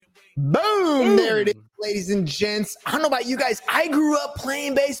Boom! There it is, ladies and gents. I don't know about you guys. I grew up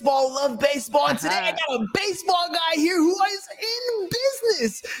playing baseball, love baseball, and today I got a baseball guy here who is in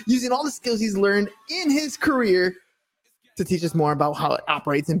business, using all the skills he's learned in his career to teach us more about how it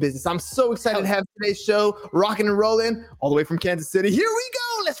operates in business. I'm so excited to have today's show rocking and rolling all the way from Kansas City. Here we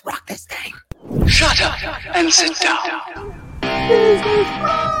go. Let's rock this thing. Shut up and sit down.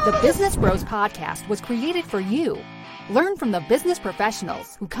 The Business Bros Podcast was created for you. Learn from the business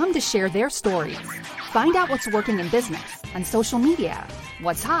professionals who come to share their stories. Find out what's working in business, on social media,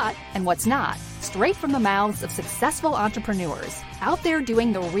 what's hot and what's not, straight from the mouths of successful entrepreneurs out there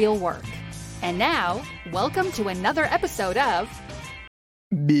doing the real work. And now, welcome to another episode of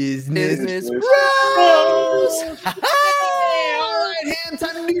Business Bros. Hey, all right, Ham,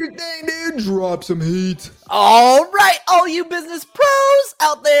 time to do your thing, dude. Drop some heat. All right, all you business pros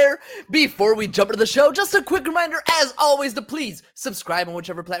out there. Before we jump into the show, just a quick reminder, as always, to please subscribe on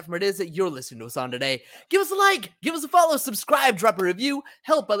whichever platform it is that you're listening to us on today. Give us a like, give us a follow, subscribe, drop a review,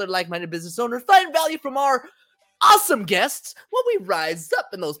 help other like-minded business owners find value from our awesome guests while we rise up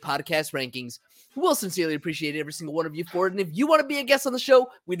in those podcast rankings. We'll sincerely appreciate every single one of you for it. And if you want to be a guest on the show,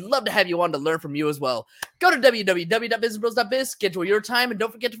 we'd love to have you on to learn from you as well. Go to www.businessbros.biz, schedule your time, and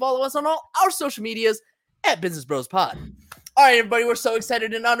don't forget to follow us on all our social medias at Business Bros Pod. All right, everybody, we're so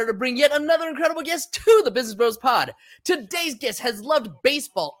excited and honored to bring yet another incredible guest to the Business Bros Pod. Today's guest has loved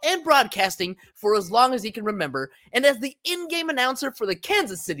baseball and broadcasting for as long as he can remember, and as the in-game announcer for the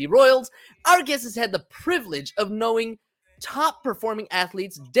Kansas City Royals, our guest has had the privilege of knowing top-performing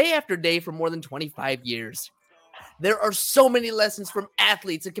athletes day after day for more than 25 years. There are so many lessons from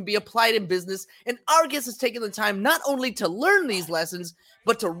athletes that can be applied in business, and our guest has taken the time not only to learn these lessons,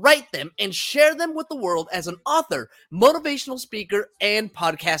 but to write them and share them with the world as an author, motivational speaker, and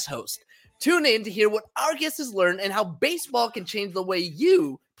podcast host. Tune in to hear what our guest has learned and how baseball can change the way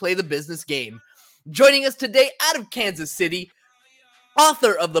you play the business game. Joining us today out of Kansas City,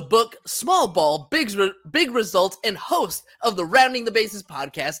 author of the book Small Ball, Big Results, and host of the Rounding the Bases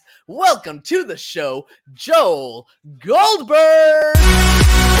podcast. Welcome to the show, Joel Goldberg.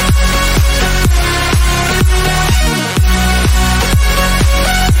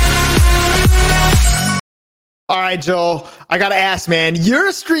 All right, Joel, I got to ask, man, you're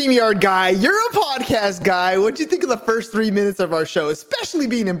a StreamYard guy. You're a podcast guy. What'd you think of the first 3 minutes of our show, especially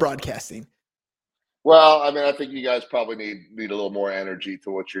being in broadcasting? Well, I mean, I think you guys probably need a little more energy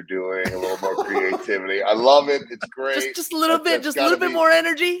to what you're doing, a little more creativity. I love it. It's great. Just a little bit more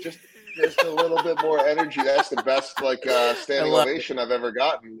energy. Just a little bit more energy. That's the best standing ovation I've ever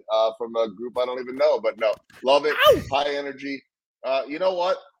gotten from a group I don't even know. But no, love it. Ow! High energy. You know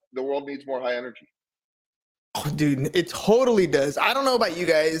what? The world needs more high energy. Oh, dude, it totally does. I don't know about you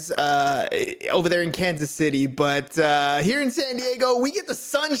guys over there in Kansas City, but here in San Diego, we get the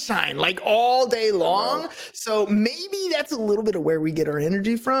sunshine like all day long. So maybe that's a little bit of where we get our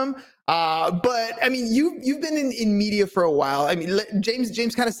energy from. But I mean, you've been in media for a while. I mean,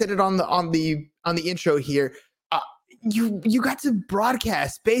 James kind of said it on the intro here. You got to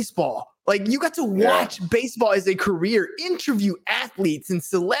broadcast baseball. Like, you got to watch baseball as a career, interview athletes and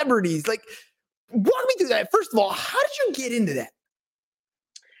celebrities. Like, walk me through that. First of all, how did you get into that?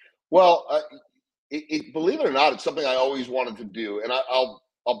 Well, believe it or not, it's something I always wanted to do. And I'll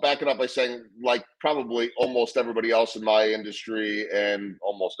back it up by saying, like probably almost everybody else in my industry and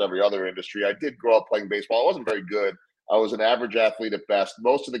almost every other industry, I did grow up playing baseball. I wasn't very good. I was an average athlete at best.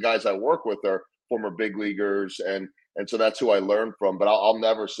 Most of the guys I work with are former big leaguers, and so that's who I learned from. But I'll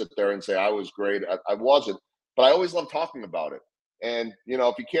never sit there and say I was great. I wasn't. But I always loved talking about it. And, you know,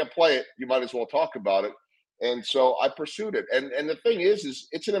 if you can't play it, you might as well talk about it. And so I pursued it. And the thing is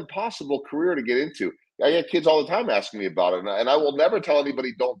it's an impossible career to get into. I get kids all the time asking me about it. And I will never tell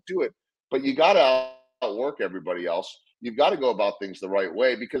anybody don't do it. But you got to outwork everybody else. You've got to go about things the right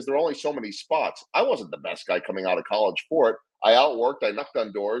way because there are only so many spots. I wasn't the best guy coming out of college for it. I outworked. I knocked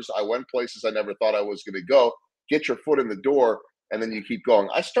on doors. I went places I never thought I was going to go. Get your foot in the door, and then you keep going.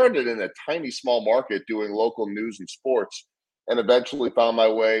 I started in a tiny, small market doing local news and sports, and eventually found my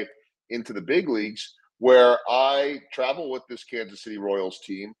way into the big leagues where I travel with this Kansas City Royals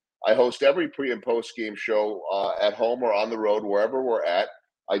team. I host every pre and post game show at home or on the road, wherever we're at.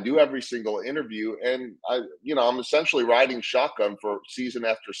 I do every single interview, and I'm essentially riding shotgun for season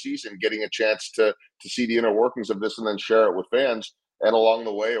after season, getting a chance to see the inner workings of this and then share it with fans. And along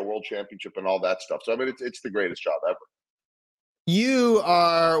the way, a world championship and all that stuff. So, I mean, it's the greatest job ever. You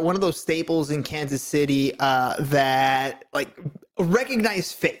are one of those staples in Kansas City that like a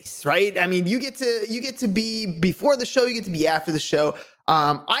recognized face, right? I mean, you get to be before the show, you get to be after the show.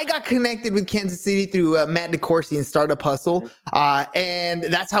 I got connected with Kansas City through Matt DeCourcy and Startup Hustle, and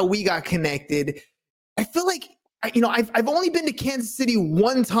that's how we got connected. I feel like I've only been to Kansas City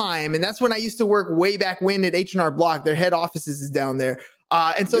one time, and that's when I used to work way back when at H&R Block. Their head offices is down there.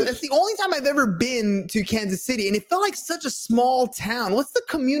 And so that's the only time I've ever been to Kansas City, and it felt like such a small town. What's the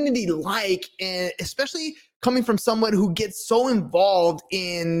community like, and especially coming from someone who gets so involved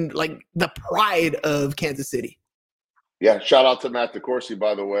in like the pride of Kansas City? Yeah, shout out to Matt DeCourcy,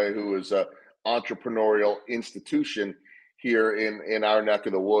 by the way, who is an entrepreneurial institution here in our neck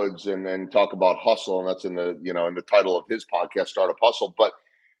of the woods, and talk about hustle, and that's in the title of his podcast, Startup Hustle. But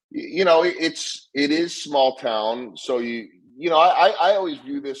it is small town, so I always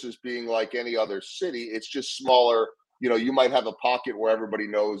view this as being like any other city. It's just smaller. You might have a pocket where everybody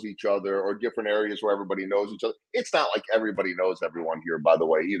knows each other, or different areas where everybody knows each other. It's not like everybody knows everyone here, by the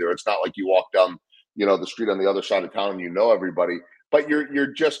way, either. It's not like you walk down the street on the other side of town and you know everybody, but you're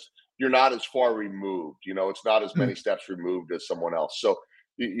not as far removed. It's not as many steps removed as someone else. So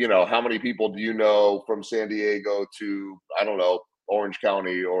how many people do you know from San Diego to, I don't know, Orange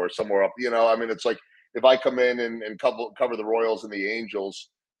County or somewhere up? It's like, if I come in and cover the Royals and the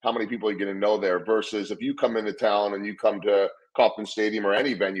Angels, how many people are you going to know there? Versus if you come into town and you come to Kauffman Stadium or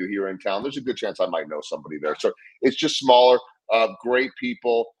any venue here in town, there's a good chance I might know somebody there. So it's just smaller, great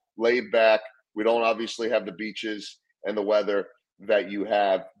people, laid back. We don't obviously have the beaches and the weather that you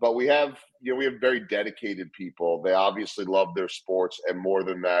have, but we have very dedicated people. They obviously love their sports, and more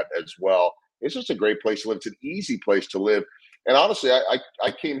than that as well. It's just a great place to live. It's an easy place to live. And honestly,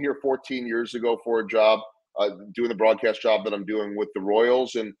 I came here 14 years ago for a job, doing the broadcast job that I'm doing with the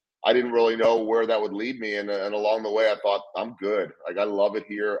Royals, and I didn't really know where that would lead me. And along the way, I thought, I'm good. Like, I love it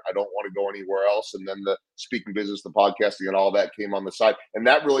here. I don't want to go anywhere else. And then the speaking business, the podcasting, and all that came on the side. And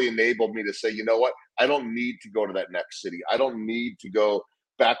that really enabled me to say, you know what? I don't need to go to that next city. I don't need to go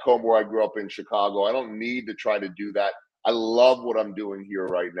back home where I grew up in Chicago. I don't need to try to do that. I love what I'm doing here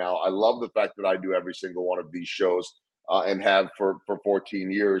right now. I love the fact that I do every single one of these shows and have for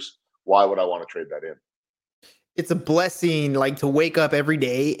 14 years. Why would I want to trade that in? It's a blessing, like, to wake up every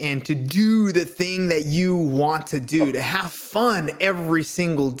day and to do the thing that you want to do, to have fun every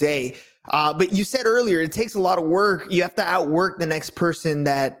single day. But you said earlier, it takes a lot of work. You have to outwork the next person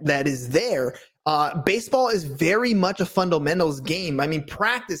that is there. Baseball is very much a fundamentals game. I mean,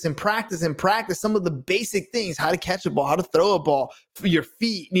 practice and practice and practice some of the basic things: how to catch a ball, how to throw a ball, your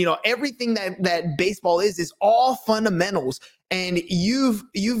feet, everything that baseball is all fundamentals. And you've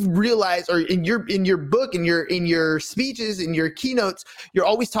realized, or in your book, in your speeches, in your keynotes, you're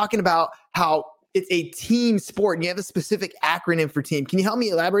always talking about how it's a team sport, and you have a specific acronym for team. Can you help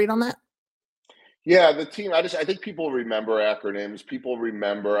me elaborate on that? Yeah, the team. I think people remember acronyms. People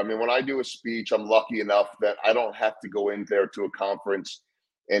remember. I mean, when I do a speech, I'm lucky enough that I don't have to go in there to a conference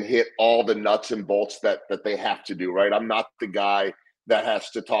and hit all the nuts and bolts that they have to do. Right? I'm not the guy that has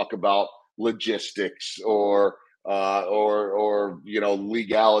to talk about logistics or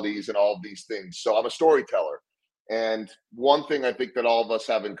legalities and all of these things. So I'm a storyteller. And one thing I think that all of us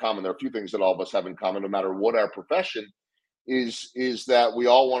have in common, there are a few things that all of us have in common, no matter what our profession, is that we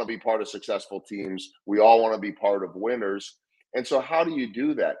all want to be part of successful teams. We all want to be part of winners. And so how do you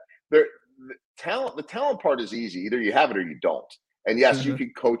do that? The talent part is easy. Either you have it or you don't. And yes, you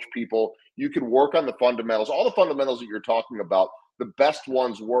can coach people. You can work on the fundamentals. All the fundamentals that you're talking about, the best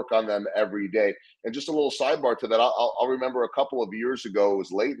ones work on them every day. And just a little sidebar to that, I'll remember a couple of years ago, it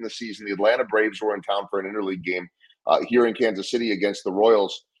was late in the season. The Atlanta Braves were in town for an interleague game here in Kansas City against the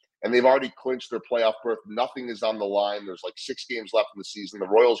Royals. And they've already clinched their playoff berth. Nothing is on the line. There's like 6 games left in the season. The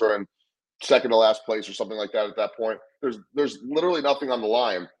Royals are in second to last place or something like that at that point. There's literally nothing on the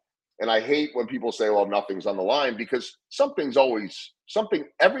line. And I hate when people say, well, nothing's on the line, because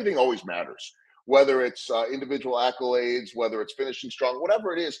everything always matters, whether it's individual accolades, whether it's finishing strong,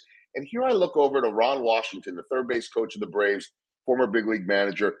 whatever it is. And here I look over to Ron Washington, the third base coach of the Braves, former big league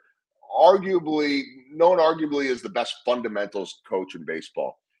manager, known arguably as the best fundamentals coach in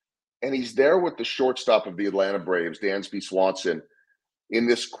baseball. And he's there with the shortstop of the Atlanta Braves, Dansby Swanson, in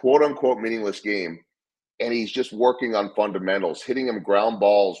this quote-unquote meaningless game. And he's just working on fundamentals, hitting him ground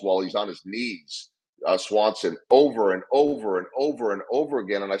balls while he's on his knees, Swanson, over and over and over and over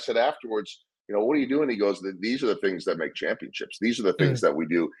again. And I said afterwards, what are you doing? He goes, these are the things that make championships. These are the things that we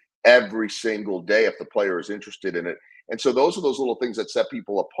do every single day if the player is interested in it. And so those are those little things that set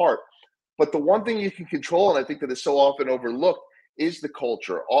people apart. But the one thing you can control, and I think that is so often overlooked, is the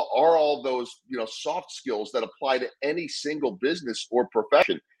culture. Are all those soft skills that apply to any single business or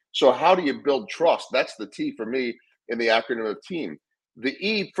profession. So how do you build trust? That's the T for me in the acronym of team. The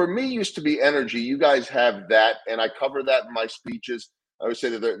E for me used to be energy. You guys have that, and I cover that in my speeches. I would say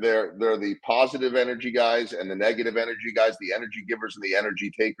that they're the positive energy guys and the negative energy guys, the energy givers and the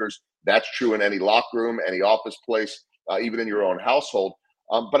energy takers. That's true in any locker room, any office place, even in your own household.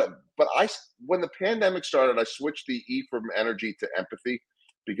 But when the pandemic started, I switched the E from energy to empathy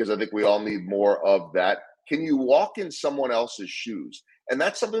because I think we all need more of that. Can you walk in someone else's shoes? And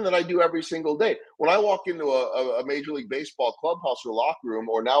that's something that I do every single day. When I walk into a Major League Baseball clubhouse or locker room,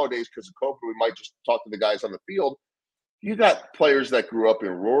 or nowadays because of COVID, we might just talk to the guys on the field. You got players that grew up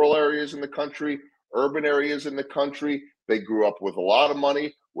in rural areas in the country, urban areas in the country. They grew up with a lot of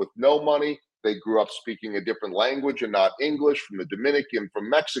money, with no money. They grew up speaking a different language and not English, from the Dominican, from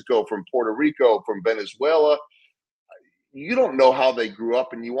Mexico, from Puerto Rico, from Venezuela. You don't know how they grew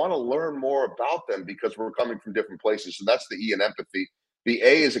up, and you want to learn more about them because we're coming from different places. So that's the E in empathy. The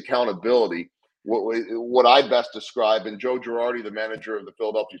A is accountability. What I best describe, and Joe Girardi, the manager of the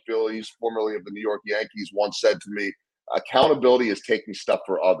Philadelphia Phillies, formerly of the New York Yankees, once said to me, accountability is taking stuff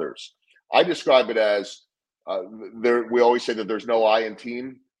for others. I describe it as we always say that there's no I in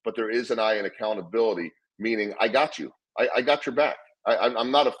team, but there is an I in accountability, meaning I got you. I got your back.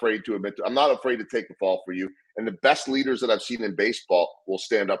 I'm not afraid to admit, I'm not afraid to take the fall for you. And the best leaders that I've seen in baseball will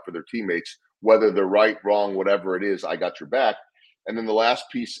stand up for their teammates, whether they're right, wrong, whatever it is, I got your back. And then the last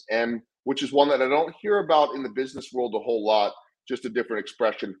piece, M, which is one that I don't hear about in the business world a whole lot, just a different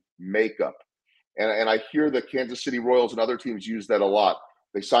expression, makeup. And I hear the Kansas City Royals and other teams use that a lot.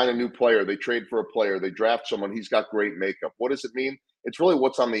 They sign a new player, they trade for a player, they draft someone, he's got great makeup. What does it mean? It's really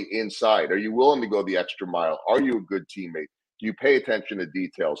what's on the inside. Are you willing to go the extra mile? Are you a good teammate? Do you pay attention to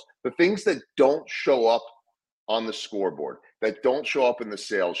details? The things that don't show up on the scoreboard, that don't show up in the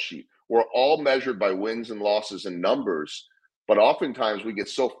sales sheet. We're all measured by wins and losses and numbers, but oftentimes we get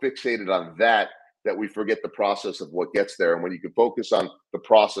so fixated on that we forget the process of what gets there. And when you can focus on the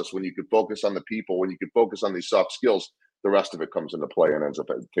process, when you can focus on the people, when you can focus on these soft skills, the rest of it comes into play and ends up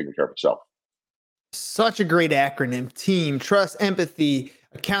taking care of itself. Such a great acronym: team, trust, empathy,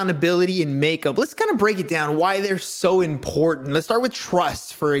 accountability, and makeup. Let's kind of break it down why they're so important. Let's start with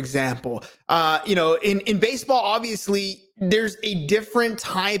trust, for example. In baseball, obviously, there's a different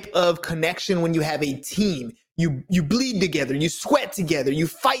type of connection when you have a team. You bleed together, you sweat together, you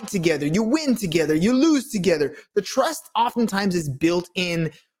fight together, you win together, you lose together. The trust oftentimes is built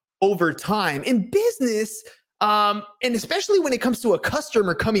in over time. In business, and especially when it comes to a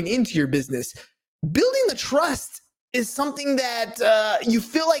customer coming into your business, building the trust is something that you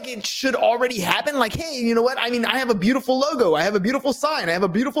feel like it should already happen. Like, hey, you know what? I mean, I have a beautiful logo. I have a beautiful sign. I have a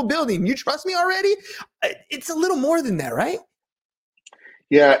beautiful building. You trust me already? It's a little more than that, right?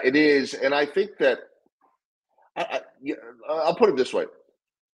 Yeah, it is. And I think that I'll put it this way.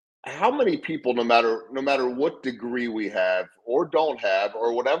 How many people, no matter what degree we have or don't have,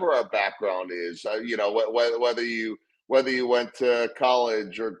 or whatever our background is, whether you went to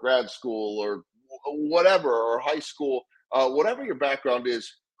college or grad school or whatever, or high school, whatever your background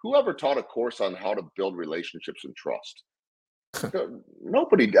is, whoever taught a course on how to build relationships and trust?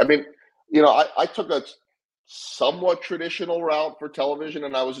 Nobody. I mean, I took a somewhat traditional route for television,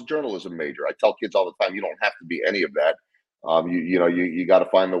 and I was a journalism major. I tell kids all the time, you don't have to be any of that. You got to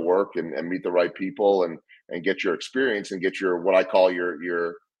find the work and meet the right people and get your experience and get your, what I call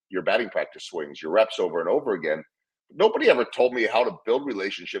your batting practice swings, your reps over and over again. Nobody ever told me how to build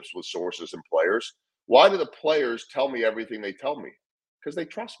relationships with sources and players. Why do the players tell me everything they tell me? Because they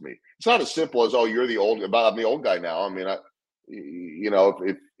trust me. It's not as simple as, oh, I'm the old guy now. I mean,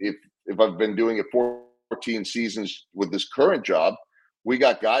 if I've been doing it 14 seasons with this current job, we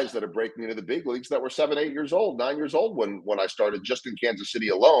got guys that are breaking into the big leagues that were 7, 8 years old, 9 years old when I started, just in Kansas City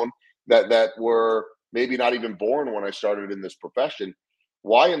alone, that were maybe not even born when I started in this profession.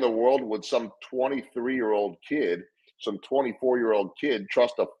 Why in the world would some 23-year-old kid, some 24-year-old kid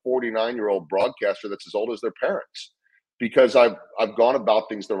trust a 49-year-old broadcaster that's as old as their parents? Because I've gone about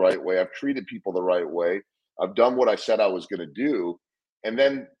things the right way. I've treated people the right way. I've done what I said I was going to do. And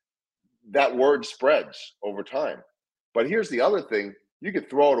then that word spreads over time. But here's the other thing. You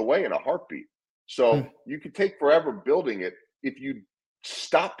could throw it away in a heartbeat. So you could take forever building it if you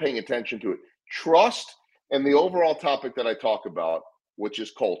stop paying attention to it. Trust and the overall topic that I talk about, which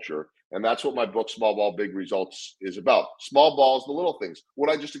is culture. And that's what my book, Small Ball, Big Results, is about. Small balls, the little things. What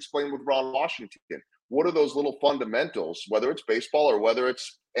I just explained with Ron Washington. What are those little fundamentals, whether it's baseball or whether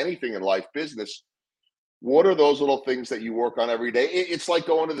it's anything in life, business? What are those little things that you work on every day? It's like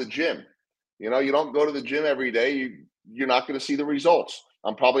going to the gym. You don't go to the gym every day, you're not going to see the results.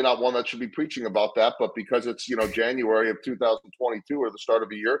 I'm probably not one that should be preaching about that, but because it's, January of 2022 or the start of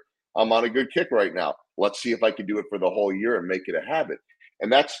the year, I'm on a good kick right now. Let's see if I can do it for the whole year and make it a habit.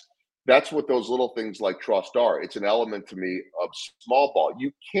 And that's That's what those little things like trust are. It's an element to me of small ball.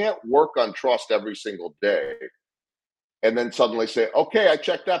 You can't work on trust every single day and then suddenly say, okay, I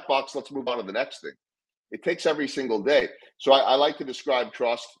checked that box. Let's move on to the next thing. It takes every single day. So I like to describe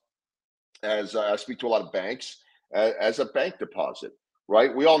trust as I speak to a lot of banks as a bank deposit,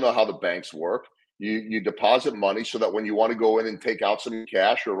 right? We all know how the banks work. You deposit money so that when you want to go in and take out some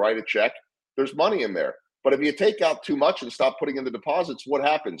cash or write a check, there's money in there. But if you take out too much and stop putting in the deposits, what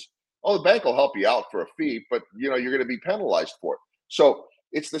happens? Oh, the bank will help you out for a fee, but you're going to be penalized for it. So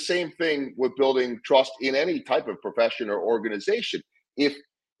it's the same thing with building trust in any type of profession or organization. If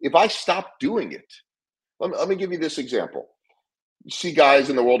I stop doing it, let me give you this example. You see guys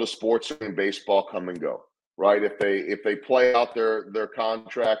in the world of sports and baseball come and go, right? If they play out their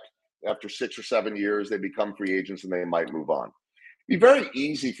contract after 6 or 7 years, they become free agents and they might move on. It'd be very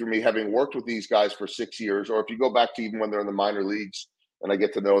easy for me, having worked with these guys for 6 years, or if you go back to even when they're in the minor leagues and I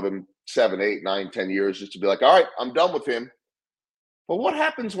get to know them 7, 8, 9, 10 years, just to be like, all right, I'm done with him. But what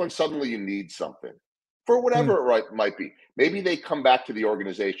happens when suddenly you need something for whatever it might be? Maybe they come back to the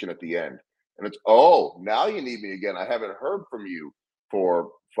organization at the end and it's, oh, now you need me again. I haven't heard from you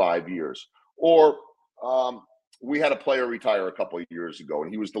for 5 years. Or we had a player retire a couple of years ago,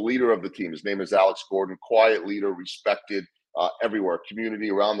 and he was the leader of the team. His name is Alex Gordon, quiet leader, respected everywhere,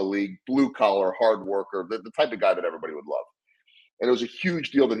 community around the league, blue collar, hard worker, the type of guy that everybody would love. And it was a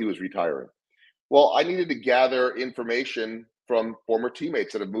huge deal that he was retiring. Well, I needed to gather information from former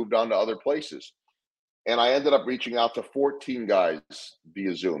teammates that have moved on to other places. And I ended up reaching out to 14 guys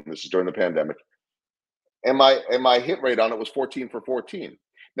via Zoom. This is during the pandemic. And my hit rate on it was 14 for 14.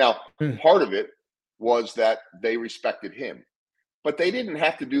 Now, part of it was that they respected him, but they didn't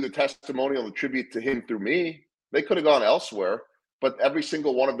have to do the testimonial and tribute to him through me. They could have gone elsewhere, but every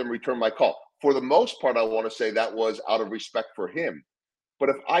single one of them returned my call. For the most part, I want to say that was out of respect for him. But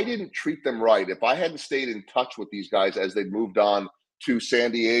if I didn't treat them right, if I hadn't stayed in touch with these guys as they moved on to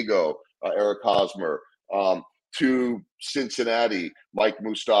San Diego, Eric Hosmer, to Cincinnati, Mike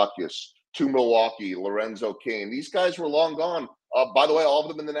Moustakas, to Milwaukee, Lorenzo Cain, these guys were long gone. By the way, all of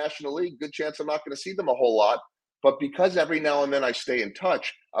them in the National League, good chance I'm not going to see them a whole lot. But because every now and then I stay in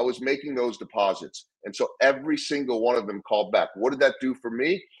touch, I was making those deposits. And so every single one of them called back. What did that do for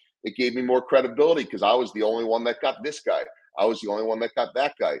me? It gave me more credibility because I was the only one that got this guy. I was the only one that got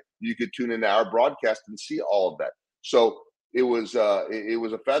that guy. You could tune into our broadcast and see all of that. So it was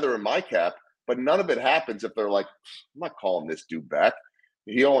a feather in my cap, but none of it happens if they're like, I'm not calling this dude back.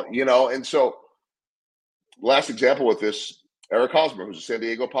 And so last example with this, Eric Hosmer, who's a San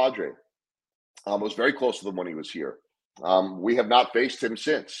Diego Padre, was very close to them when he was here. We have not faced him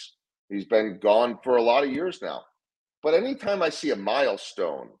since. He's been gone for a lot of years now. But anytime I see a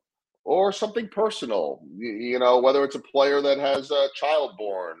milestone or something personal, whether it's a player that has a child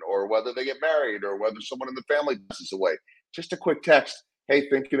born or whether they get married or whether someone in the family passes away, just a quick text. Hey,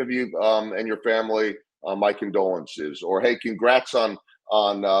 thinking of you and your family, my condolences, or hey, congrats on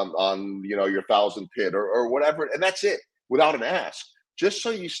your 1,000th hit or whatever. And that's it, without an ask, just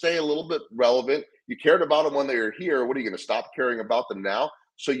so you stay a little bit relevant. You cared about them when they were here. What are you going to stop caring about them now?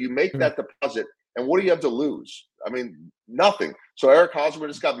 So you make that deposit. And what do you have to lose? I mean, nothing. So Eric Hosmer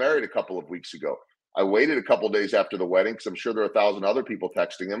just got married a couple of weeks ago. I waited a couple of days after the wedding because I'm sure there are 1,000 other people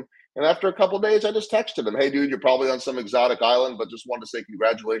texting him. And after a couple of days, I just texted him, hey, dude, you're probably on some exotic island, but just wanted to say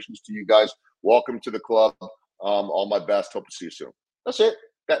congratulations to you guys. Welcome to the club. All my best. Hope to see you soon. That's it.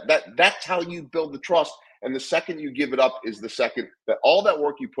 That's how you build the trust. And the second you give it up is the second that all that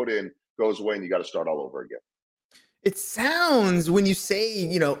work you put in goes away and you got to start all over again. It sounds, when you say,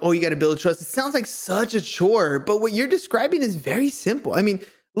 you got to build trust, it sounds like such a chore, but what you're describing is very simple. I mean,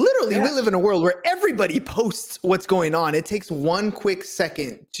 literally, we live in a world where everybody posts what's going on. It takes one quick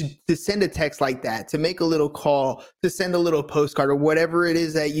second to send a text like that, to make a little call, to send a little postcard or whatever it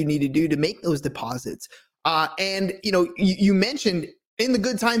is that you need to do to make those deposits. And you mentioned in the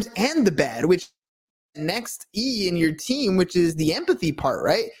good times and the bad, which next E in your team, which is the empathy part,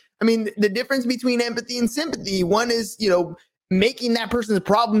 right? I mean, the difference between empathy and sympathy, one is, making that person's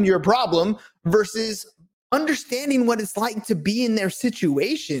problem your problem versus understanding what it's like to be in their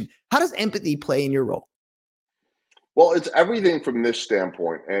situation. How does empathy play in your role? Well, it's everything from this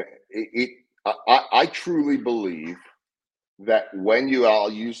standpoint. And I truly believe that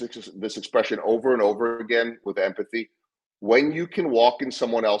I'll use this expression over and over again with empathy, when you can walk in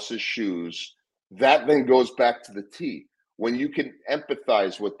someone else's shoes, that then goes back to the T. When you can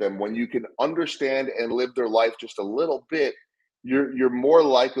empathize with them, when you can understand and live their life just a little bit, you're more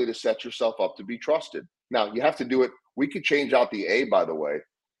likely to set yourself up to be trusted. Now, you have to do it. We could change out the A, by the way,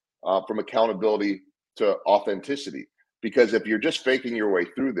 from accountability to authenticity. Because if you're just faking your way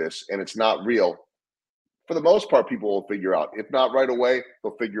through this and it's not real, for the most part, people will figure out. If not right away,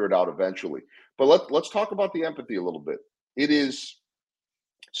 they'll figure it out eventually. But let's talk about the empathy a little bit. It is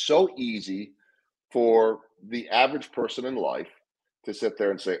so easy for the average person in life to sit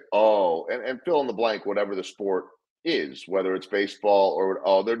there and say, oh, and fill in the blank, whatever the sport is, whether it's baseball or,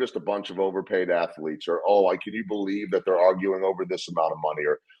 oh, they're just a bunch of overpaid athletes, or, oh, can you believe that they're arguing over this amount of money?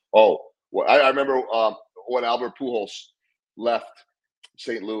 Or, oh, well, I remember when Albert Pujols left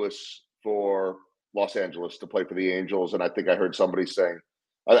St. Louis for Los Angeles to play for the Angels. And I think I heard somebody saying,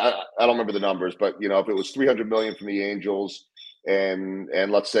 I don't remember the numbers, but if it was $300 million from the Angels, and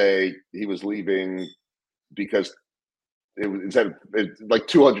let's say he was leaving because it was instead like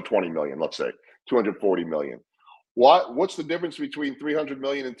 $220 million, let's say $240 million. What's the difference between $300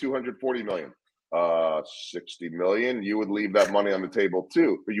 million and $240 million? $60 million. You would leave that money on the table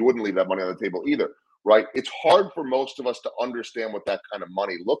too, but you wouldn't leave that money on the table either, right? It's hard for most of us to understand what that kind of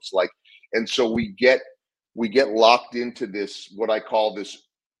money looks like, and so we get locked into this, what I call this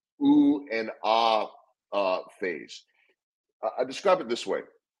ooh and ah phase. I describe it this way: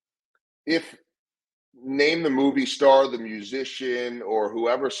 if name the movie star, the musician, or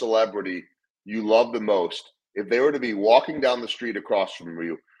whoever celebrity you love the most, if they were to be walking down the street across from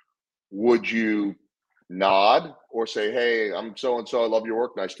you, would you nod or say, hey, I'm so and so, I love your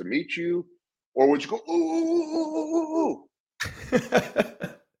work, nice to meet you? Or would you go, ooh?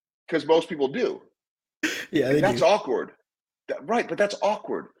 Because most people do. Yeah, that's awkward. Right, but that's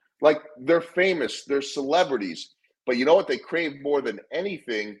awkward. Like, they're famous, they're celebrities, but you know what they crave more than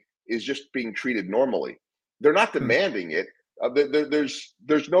anything is just being treated normally. They're not demanding it.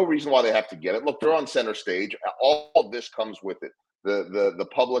 There's no reason why they have to get it. Look, they're on center stage. All of this comes with it. The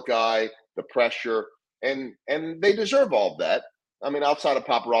public eye, the pressure, and they deserve all of that. I mean, outside of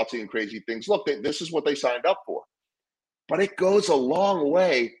paparazzi and crazy things, look, this is what they signed up for. But it goes a long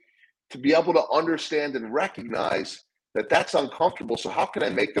way to be able to understand and recognize that that's uncomfortable. So how can I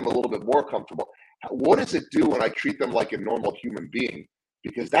make them a little bit more comfortable? What does it do when I treat them like a normal human being?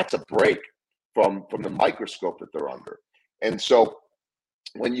 Because that's a break from the microscope that they're under. And so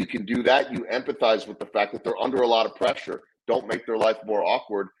when you can do that, you empathize with the fact that they're under a lot of pressure. Don't make their life more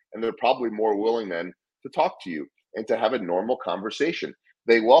awkward, and they're probably more willing then to talk to you and to have a normal conversation.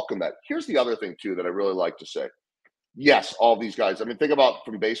 They welcome that. Here's the other thing too that I really like to say. Yes, all these guys. I mean, think about,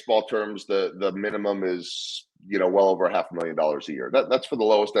 from baseball terms, the minimum is well over $500,000 a year. That's for the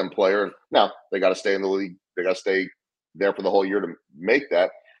lowest end player. Now they got to stay in the league. They got to stay there for the whole year to make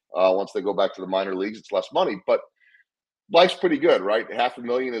that. Once they go back to the minor leagues, it's less money, but life's pretty good, right?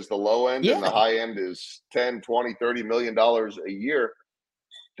 $500,000 is the low end, and the high end is 10, 20, $30 million a year.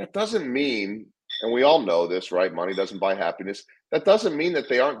 That doesn't mean, and we all know this, right? Money doesn't buy happiness. That doesn't mean that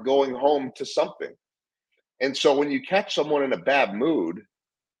they aren't going home to something. And so when you catch someone in a bad mood,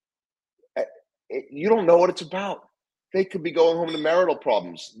 you don't know what it's about. They could be going home to marital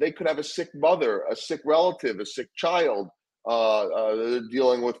problems. They could have a sick mother, a sick relative, a sick child,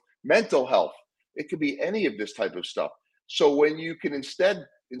 dealing with mental health. It could be any of this type of stuff. So when you can instead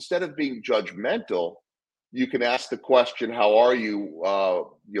of being judgmental, you can ask the question, how are you?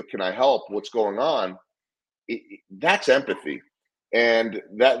 Can I help? What's going on? That's empathy. And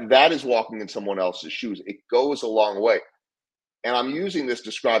that is walking in someone else's shoes. It goes a long way. And I'm using this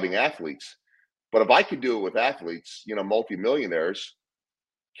describing athletes. But if I could do it with athletes, multimillionaires,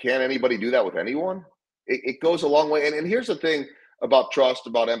 can anybody do that with anyone? It goes a long way. And here's the thing about trust,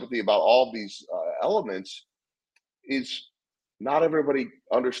 about empathy, about all these elements, is not everybody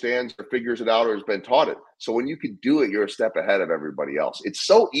understands or figures it out or has been taught it. So when you can do it, you're a step ahead of everybody else. It's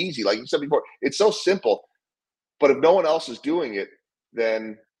so easy. Like you said before, it's so simple. But if no one else is doing it,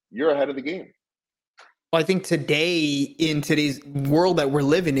 then you're ahead of the game. Well, I think in today's world that we're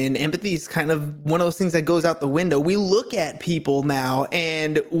living in, empathy is kind of one of those things that goes out the window. We look at people now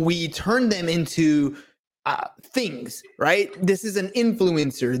and we turn them into things, right? This is an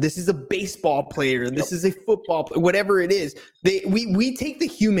influencer. This is a baseball player. This is a football player, whatever it is. We take the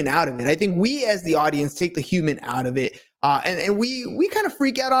human out of it. I think we as the audience take the human out of it. And we kind of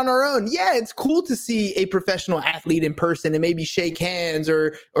freak out on our own. Yeah, it's cool to see a professional athlete in person and maybe shake hands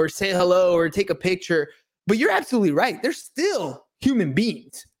or say hello or take a picture. But you're absolutely right. They're still human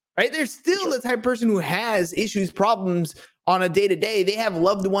beings, right? They're still the type of person who has issues, problems on a day-to-day. They have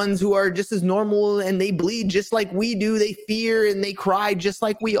loved ones who are just as normal and they bleed just like we do. They fear and they cry just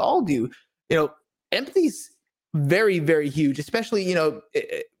like we all do. Empathy's very, very huge, especially,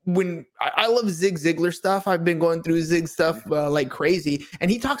 when I love Zig Ziglar stuff. I've been going through Zig stuff like crazy.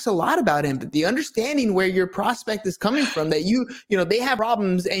 And he talks a lot about empathy, understanding where your prospect is coming from, that they have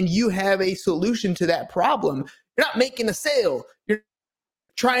problems and you have a solution to that problem. You're not making a sale. You're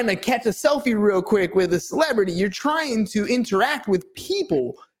trying to catch a selfie real quick with a celebrity. You're trying to interact with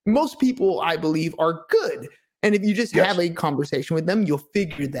people. Most people, I believe, are good. And if you just have a conversation with them, you'll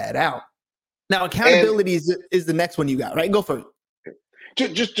figure that out. Now, accountability is the next one you got, right? Go for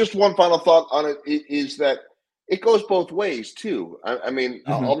it. Just one final thought on it is that it goes both ways too. I mean,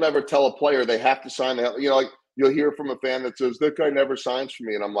 I'll never tell a player they have to sign. Like you'll hear from a fan that says that guy never signs for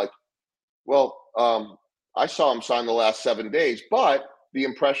me, and I'm like, well, I saw him sign the last 7 days, but the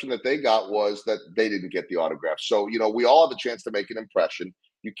impression that they got was that they didn't get the autograph. So we all have a chance to make an impression.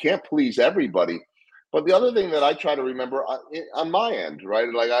 You can't please everybody. But the other thing that I try to remember on my end, right?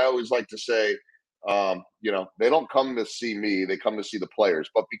 Like I always like to say, they don't come to see me; they come to see the players.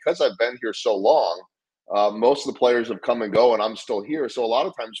 But because I've been here so long, most of the players have come and go, and I'm still here. So a lot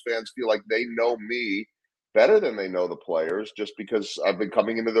of times fans feel like they know me better than they know the players, just because I've been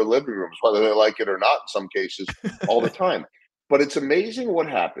coming into their living rooms, whether they like it or not. In some cases, all the time. But it's amazing what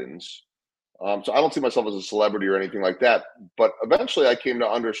happens. So I don't see myself as a celebrity or anything like that. But eventually, I came to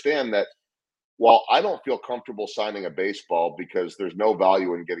understand that while I don't feel comfortable signing a baseball because there's no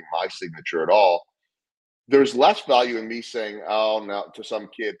value in getting my signature at all, there's less value in me saying, oh, no, to some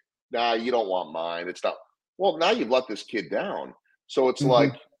kid, nah, you don't want mine. It's not. Well, now you've let this kid down. So it's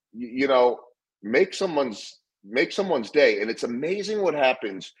like, make someone's day. And it's amazing what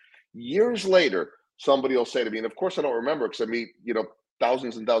happens years later. Somebody will say to me, and of course I don't remember because I meet,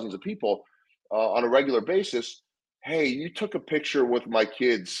 thousands and thousands of people on a regular basis. Hey, you took a picture with my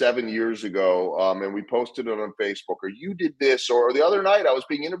kid 7 years ago, and we posted it on Facebook, or you did this, or the other night I was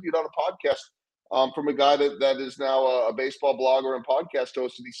being interviewed on a podcast from a guy that is now a baseball blogger and podcast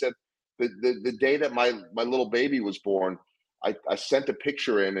host, and he said the day that my little baby was born, I sent a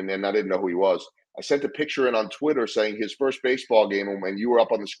picture in, and then I didn't know who he was. I sent a picture in on Twitter saying his first baseball game, and you were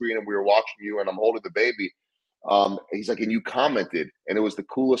up on the screen and we were watching you, and I'm holding the baby. He's like, and you commented, and it was the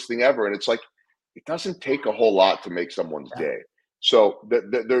coolest thing ever. And it's like, it doesn't take a whole lot to make someone's day. So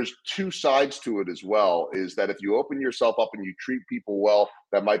there's two sides to it as well, is that if you open yourself up and you treat people well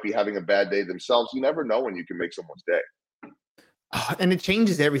that might be having a bad day themselves, you never know when you can make someone's day. And it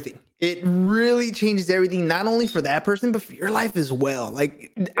changes everything. It really changes everything, not only for that person, but for your life as well.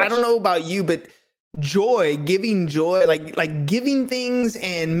 Like, I don't know about you, but giving joy, like giving things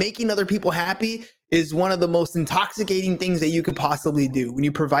and making other people happy is one of the most intoxicating things that you could possibly do when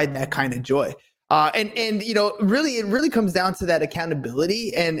you provide that kind of joy. And really, it really comes down to that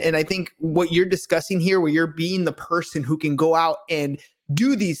accountability. And I think what you're discussing here, where you're being the person who can go out and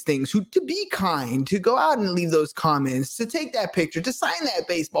do these things, to be kind, to go out and leave those comments, to take that picture, to sign that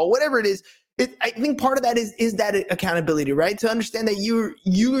baseball, whatever it is. I think part of that is that accountability, right? To understand that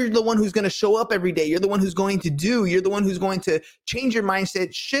you're the one who's going to show up every day. You're the one who's going to do. You're the one who's going to change your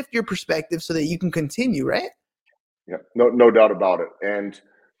mindset, shift your perspective so that you can continue, right? Yeah, no doubt about it. And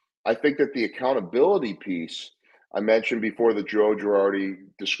I think that the accountability piece, I mentioned before that Joe Girardi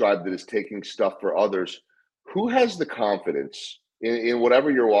described it as taking stuff for others. Who has the confidence in whatever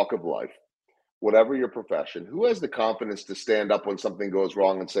your walk of life, whatever your profession, who has the confidence to stand up when something goes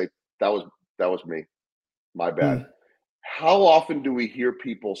wrong and say, that was me, my bad? How often do we hear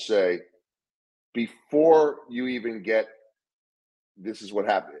people say, before you even get, this is what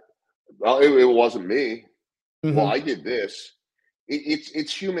happened, well, it wasn't me. Well, I did this.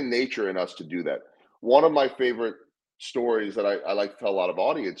 It's human nature in us to do that. One of my favorite stories that I like to tell a lot of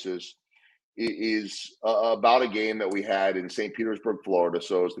audiences is about a game that we had in St. Petersburg, Florida.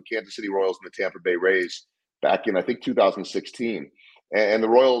 So it was the Kansas City Royals and the Tampa Bay Rays back in, I think, 2016. And the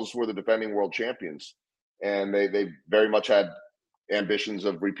Royals were the defending world champions. And they very much had ambitions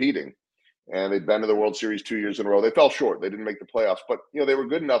of repeating. And they'd been to the World Series 2 years in a row. They fell short. They didn't make the playoffs. But, they were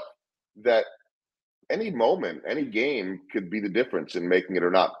good enough that any moment, any game could be the difference in making it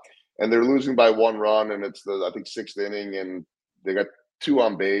or not. And they're losing by 1 run, and it's the, I think, 6th inning, and they got 2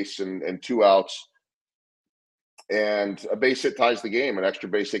 on base and 2 outs. And a base hit ties the game. An extra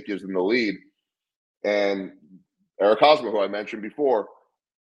base hit gives them the lead. And Eric Hosmer, who I mentioned before,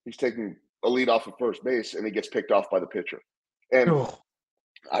 he's taking a lead off of first base, and he gets picked off by the pitcher. And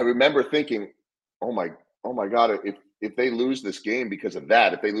I remember thinking, oh my God, if they lose this game because of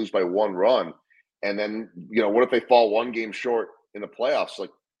that, if they lose by 1 run, and then, what if they fall 1 game short in the playoffs? Like,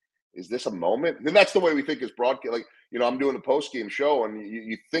 is this a moment? And that's the way we think as broadcast. Like, I'm doing a post-game show, and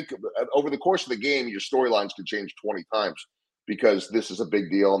you think over the course of the game, your storylines could change 20 times because this is a big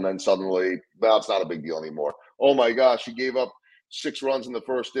deal. And then suddenly, well, it's not a big deal anymore. Oh my gosh, you gave up 6 runs in the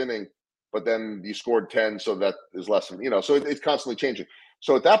first inning, but then you scored 10. So that is less than, so it's constantly changing.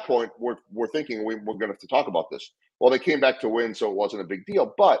 So at that point, we're thinking we're going to have to talk about this. Well, they came back to win, so it wasn't a big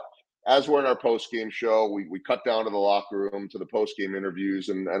deal. But as we're in our post game show, we cut down to the locker room to the post game interviews,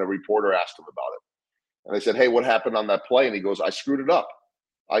 and a reporter asked him about it. And I said, "Hey, what happened on that play?" And he goes, "I screwed it up.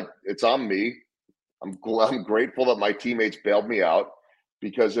 It's on me. I'm grateful that my teammates bailed me out,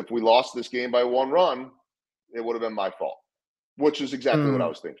 because if we lost this game by 1 run, it would have been my fault," which is exactly what I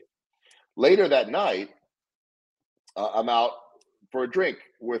was thinking. Later that night, I'm out for a drink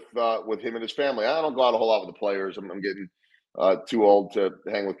with him and his family. I don't go out a whole lot with the players. I'm getting too old to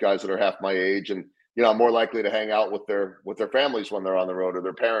hang with guys that are half my age, and I'm more likely to hang out with their families when they're on the road, or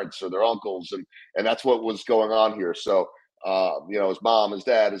their parents or their uncles, and that's what was going on here. So his mom, his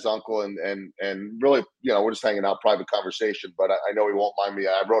dad, his uncle, and really, we're just hanging out, private conversation. But I know he won't mind me.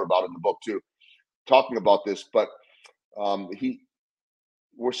 I wrote about it in the book too, talking about this. But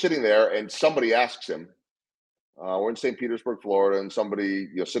we're sitting there, and somebody asks him. We're in St. Petersburg, Florida, and somebody,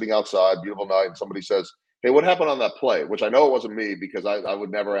 sitting outside, beautiful night, and somebody says, "Hey, what happened on that play?" Which I know it wasn't me, because I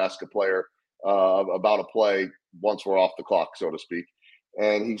would never ask a player about a play once we're off the clock, so to speak.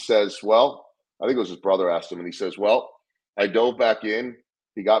 And he says, "Well," I think it was his brother asked him, and he says, "Well, I dove back in.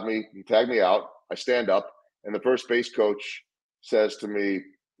 He got me. He tagged me out. I stand up, and the first base coach says to me,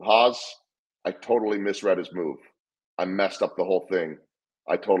 'Haas, I totally misread his move. I messed up the whole thing.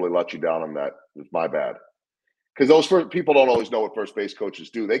 I totally let you down on that. It's my bad.'" Because those people don't always know what first base coaches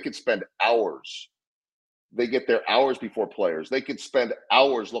do. They could spend hours. They get there hours before players. They could spend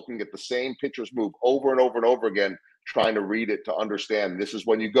hours looking at the same pitcher's move over and over and over again, trying to read it, to understand this is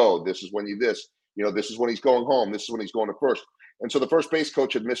when you go, this is when you this, this is when he's going home, this is when he's going to first. And so the first base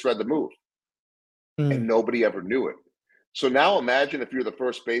coach had misread the move, and nobody ever knew it. So now imagine if you're the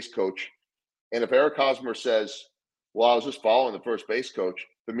first base coach, and if Eric Hosmer says, "Well, I was just following the first base coach,"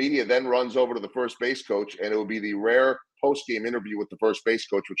 the media then runs over to the first base coach, and it would be the rare post-game interview with the first base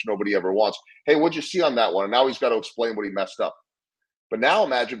coach, which nobody ever wants. "Hey, what'd you see on that one?" And now he's got to explain what he messed up. But now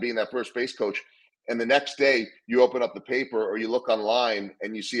imagine being that first base coach, and the next day you open up the paper or you look online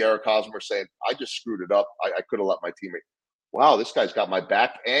and you see Eric Hosmer saying, "I just screwed it up. I could have let my teammate." Wow, this guy's got my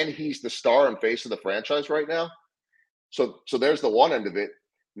back, and he's the star and face of the franchise right now. So there's the one end of it.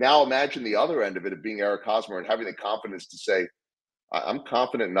 Now imagine the other end of it, of being Eric Hosmer and having the confidence to say, "I'm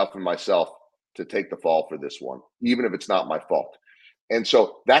confident enough in myself to take the fall for this one, even if it's not my fault." And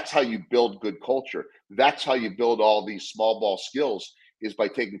so that's how you build good culture. That's how you build all these small ball skills, is by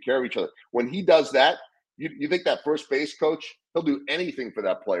taking care of each other. When he does that, you think that first base coach, he'll do anything for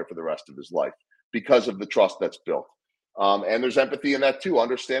that player for the rest of his life, because of the trust that's built. And there's empathy in that too,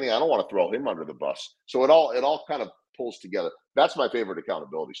 understanding I don't want to throw him under the bus. So it all kind of pulls together. That's my favorite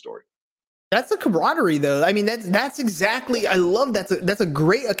accountability story. That's the camaraderie, though. I mean, that's exactly. I love that's a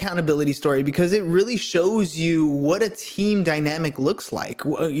great accountability story, because it really shows you what a team dynamic looks like.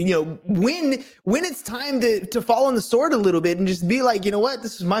 When it's time to fall on the sword a little bit and just be like, "You know what,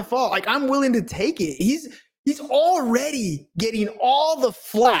 this is my fault. Like, I'm willing to take it." He's already getting all the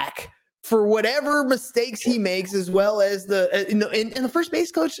flack for whatever mistakes he makes, as well as and the first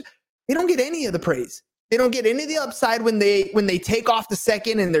base coach, they don't get any of the praise. They don't get any of the upside when they take off to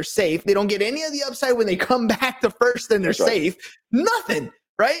second and they're safe. They don't get any of the upside when they come back to first and they're safe. Nothing,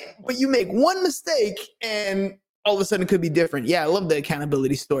 right? But you make one mistake and all of a sudden it could be different. Yeah, I love the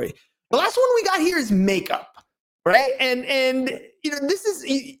accountability story. The last one we got here is makeup, right? And this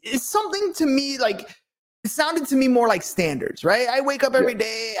is something to me, like, it sounded to me more like standards, right? I wake up every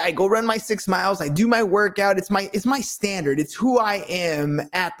day, I go run my 6 miles, I do my workout. It's my standard. It's who I am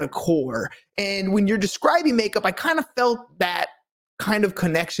at the core. And when you're describing makeup, I kind of felt that kind of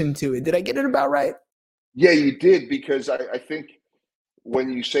connection to it. Did I get it about right? Yeah, you did, because I think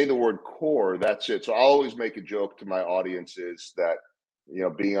when you say the word core, that's it. So I always make a joke to my audiences that,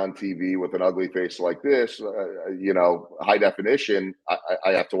 being on TV with an ugly face like this, high definition,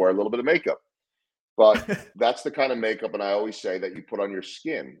 I have to wear a little bit of makeup. But that's the kind of makeup, and I always say, that you put on your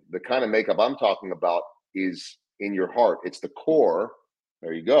skin. The kind of makeup I'm talking about is in your heart. It's the core.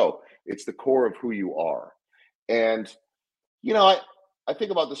 There you go. It's the core of who you are. And, I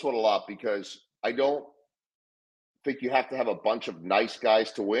think about this one a lot, because I don't think you have to have a bunch of nice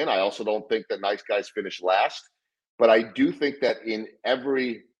guys to win. I also don't think that nice guys finish last. But I do think that in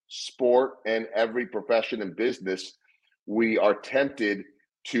every sport and every profession and business, we are tempted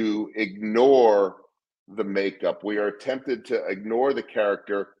to ignore the makeup. We are tempted to ignore the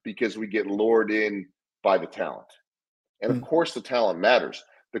character because we get lured in by the talent. And of course, the talent matters.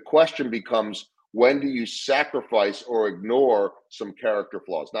 The question becomes, when do you sacrifice or ignore some character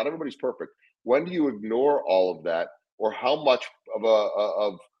flaws? Not everybody's perfect. When do you ignore all of that, or how much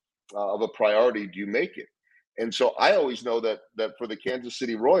of a priority do you make it? And so I always know that for the Kansas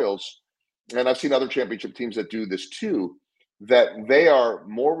City Royals, and I've seen other championship teams that do this too, that they are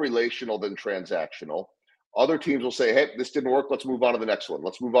more relational than transactional. Other teams will say, hey, this didn't work. Let's move on to the next one.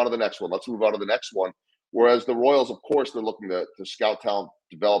 Let's move on to the next one. Let's move on to the next one. Whereas the Royals, of course, they're looking to scout talent,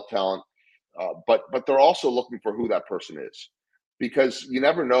 develop talent, but they're also looking for who that person is, because you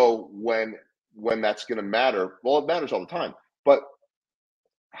never know when that's going to matter. Well, it matters all the time, but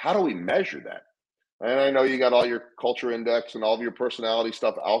how do we measure that? And I know you got all your culture index and all of your personality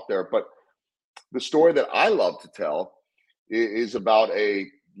stuff out there, but the story that I love to tell is about a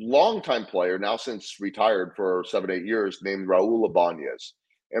longtime player, now since retired for 7, 8 years, named Raul Ibanez.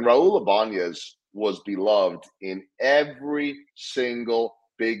 And Raul Ibanez was beloved in every single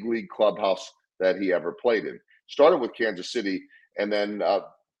big league clubhouse that he ever played in. Started with Kansas City, and then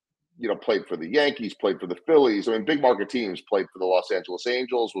played for the Yankees, played for the Phillies. I mean, big market teams. Played for the Los Angeles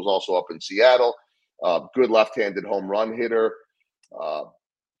Angels. Was also up in Seattle. Good left-handed home run hitter.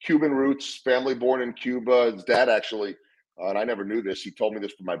 Cuban roots, family born in Cuba. His dad actually, and I never knew this, he told me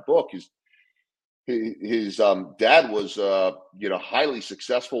this for my book. His dad was highly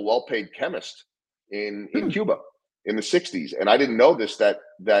successful, well-paid chemist in Cuba in the 60s. And I didn't know this, that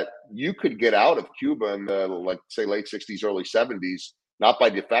you could get out of Cuba in the, like, say, late 60s, early 70s, not by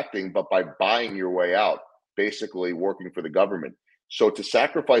defecting, but by buying your way out, basically working for the government. So to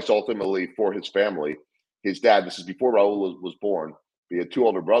sacrifice ultimately for his family, his dad, this is before Raul was born. He had 2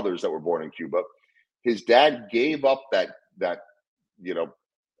 older brothers that were born in Cuba. His dad gave up that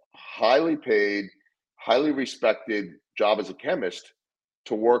highly paid, highly respected job as a chemist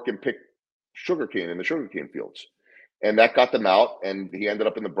to work and pick sugarcane in the sugarcane fields. And that got them out, and he ended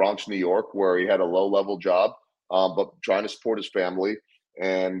up in the Bronx, New York, where he had a low-level job, but trying to support his family.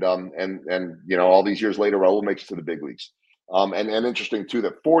 And all these years later, Raul makes it to the big leagues. And interesting too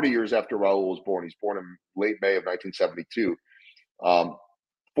that 40 years after Raul was born, he's born in late May of 1972.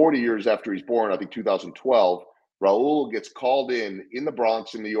 40 years after he's born, I think 2012, Raul gets called in the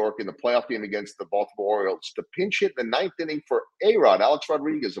Bronx in New York in the playoff game against the Baltimore Orioles to pinch hit in the 9th inning for A-Rod, Alex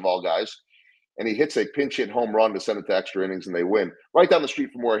Rodriguez of all guys. And he hits a pinch hit home run to send it to extra innings, and they win right down the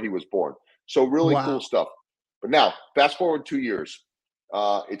street from where he was born. So really cool stuff. But now, fast forward 2 years.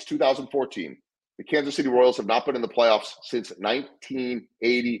 It's 2014. The Kansas City Royals have not been in the playoffs since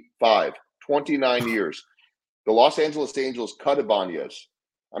 1985, 29 years. The Los Angeles Angels cut Ibanez.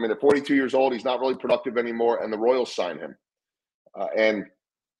 I mean, they're 42 years old. He's not really productive anymore, and the Royals sign him. And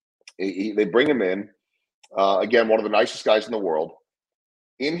they bring him in. Again, one of the nicest guys in the world.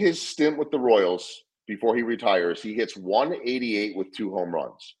 In his stint with the Royals, before he retires, he hits 188 with 2 home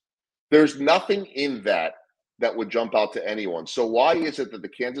runs. There's nothing in that would jump out to anyone. So why is it that the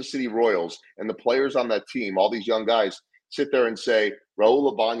Kansas City Royals and the players on that team, all these young guys, sit there and say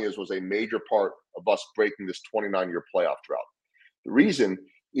Raul Ibanez was a major part of us breaking this 29-year playoff drought? The reason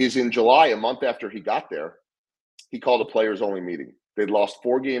is in July, a month after he got there, he called a players-only meeting. They'd lost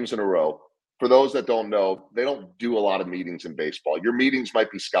 4 games in a row. For those that don't know, they don't do a lot of meetings in baseball. Your meetings might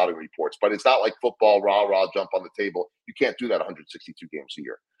be scouting reports, but it's not like football, rah, jump on the table. You can't do that 162 games a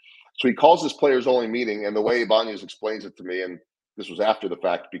year. So he calls this players-only meeting, and the way Ibanez explains it to me, and this was after the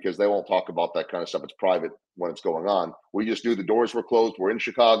fact because they won't talk about that kind of stuff. It's private when it's going on. We just knew the doors were closed. We're in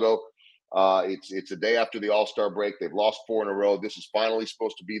Chicago. It's a day after the All-Star break. They've lost 4 in a row. This is finally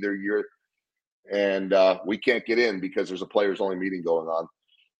supposed to be their year, and we can't get in because there's a players-only meeting going on.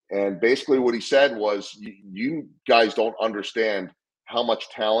 And basically what he said was, you guys don't understand how much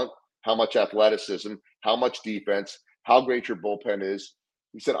talent, how much athleticism, how much defense, how great your bullpen is.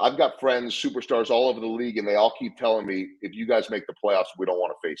 He said, I've got friends, superstars all over the league, and they all keep telling me, if you guys make the playoffs, we don't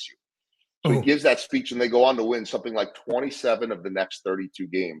want to face you. So he gives that speech, and they go on to win something like 27 of the next 32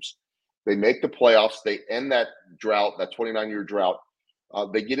 games. They make the playoffs. They end that drought, that 29-year drought.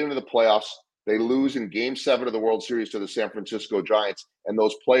 They get into the playoffs. They lose in Game 7 of the World Series to the San Francisco Giants. And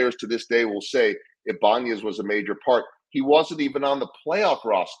those players to this day will say Ibanez was a major part. He wasn't even on the playoff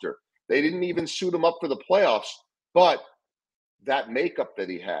roster. They didn't even suit him up for the playoffs. But that makeup that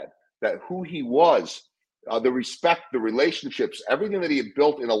he had, that who he was, the respect, the relationships, everything that he had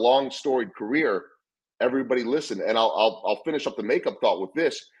built in a long, storied career, everybody listened. And I'll finish up the makeup thought with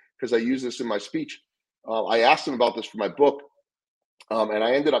this, because I use this in my speech. I asked him about this for my book. And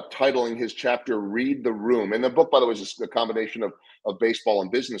I ended up titling his chapter, Read the Room. And the book, by the way, is a combination of baseball and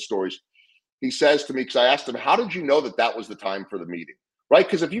business stories. He says to me, because I asked him, how did you know that was the time for the meeting? Right?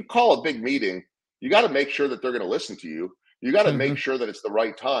 Because if you call a big meeting, you got to make sure that they're going to listen to you. You got to make sure that it's the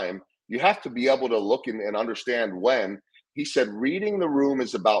right time. You have to be able to look and understand when. He said, reading the room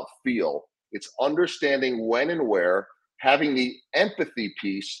is about feel. It's understanding when and where, having the empathy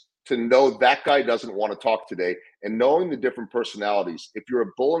piece to know that guy doesn't want to talk today, and knowing the different personalities. If you're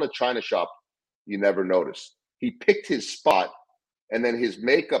a bull in a china shop, you never notice. He picked his spot, and then his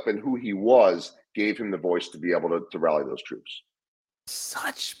makeup and who he was gave him the voice to be able to rally those troops.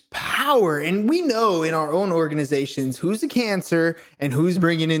 Such power. And we know in our own organizations who's a cancer and who's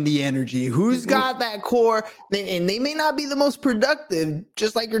bringing in the energy, who's got that core. And they may not be the most productive,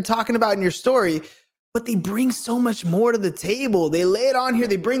 just like you're talking about in your story, but they bring so much more to the table. They lay it on here.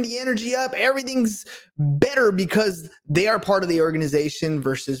 They bring the energy up. Everything's better because they are part of the organization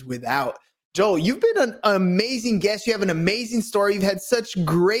versus without. Joel, you've been an amazing guest. You have an amazing story. You've had such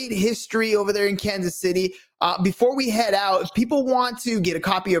great history over there in Kansas City. Before we head out, if people want to get a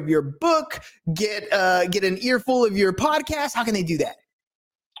copy of your book, get an earful of your podcast, how can they do that?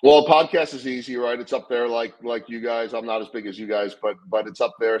 Well, podcast is easy, right? It's up there like you guys. I'm not as big as you guys, but it's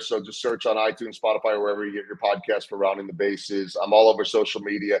up there. So just search on iTunes, Spotify, or wherever you get your podcast for Rounding the Bases. I'm all over social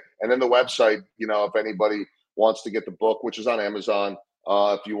media. And then the website, if anybody wants to get the book, which is on Amazon,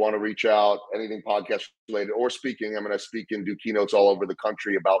 if you want to reach out, anything podcast related or speaking, I speak and do keynotes all over the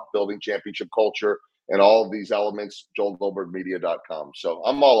country about building championship culture and all of these elements, joelgoldbergmedia.com. So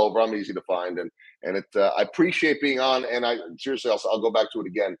I'm all over. I'm easy to find. And I appreciate being on. And seriously, I'll go back to it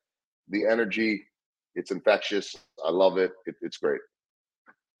again. The energy, it's infectious. I love it. It's great.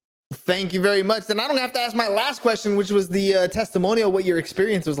 Thank you very much. Then I don't have to ask my last question, which was the testimonial, what your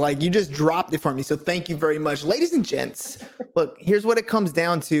experience was like. You just dropped it for me. So thank you very much. Ladies and gents, look, here's what it comes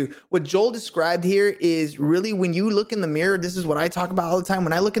down to. What Joel described here is really when you look in the mirror, this is what I talk about all the time.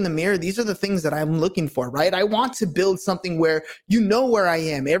 When I look in the mirror, these are the things that I'm looking for, right? I want to build something where you know where I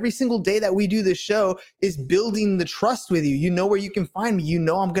am. Every single day that we do this show is building the trust with you. You know where you can find me. You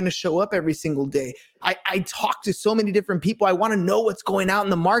know I'm going to show up every single day. I talk to so many different people. I want to know what's going out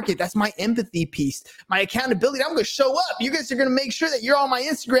in the market. That's my empathy piece. My accountability, I'm going to show up. You guys are going to make sure that you're on my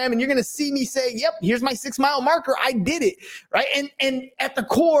Instagram and you're going to see me say, yep, here's my 6 mile marker. I did it, right? And at the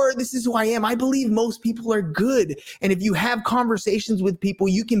core, this is who I am. I believe most people are good. And if you have conversations with people,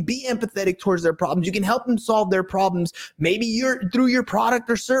 you can be empathetic towards their problems. You can help them solve their problems. Maybe you're through your product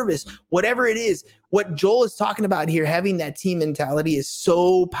or service, whatever it is. What Joel is talking about here, having that team mentality is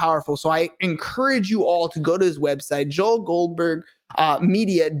so powerful. So I encourage you all to go to his website,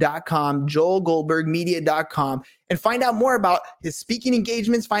 joelgoldbergmedia.com, joelgoldbergmedia.com, and find out more about his speaking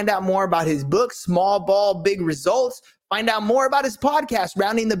engagements, find out more about his book, Small Ball, Big Results, find out more about his podcast,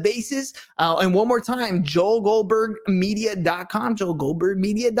 Rounding the Bases. And one more time, joelgoldbergmedia.com,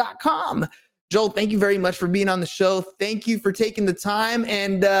 joelgoldbergmedia.com. Joel, thank you very much for being on the show. Thank you for taking the time.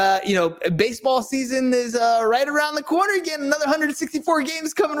 And, baseball season is right around the corner again. Another 164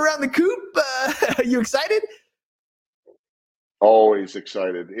 games coming around the coop. Are you excited? Always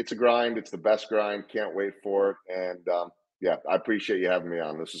excited. It's a grind. It's the best grind. Can't wait for it. And, I appreciate you having me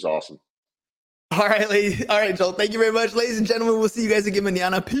on. This is awesome. All right, ladies. All right, Joel. Thank you very much. Ladies and gentlemen, we'll see you guys again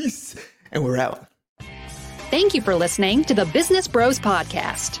mañana. Peace. And we're out. Thank you for listening to the Business Bros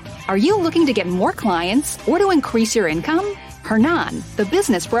Podcast. Are you looking to get more clients or to increase your income? Hernan, the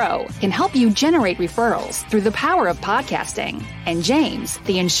business bro, can help you generate referrals through the power of podcasting. And James,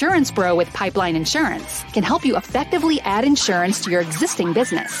 the insurance bro with Pipeline Insurance, can help you effectively add insurance to your existing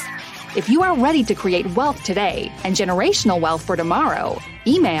business. If you are ready to create wealth today and generational wealth for tomorrow,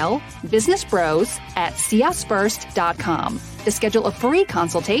 email businessbros@csfirst.com to schedule a free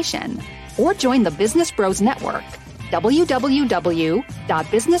consultation. Or join the Business Bros Network,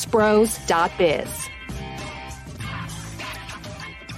 www.businessbros.biz.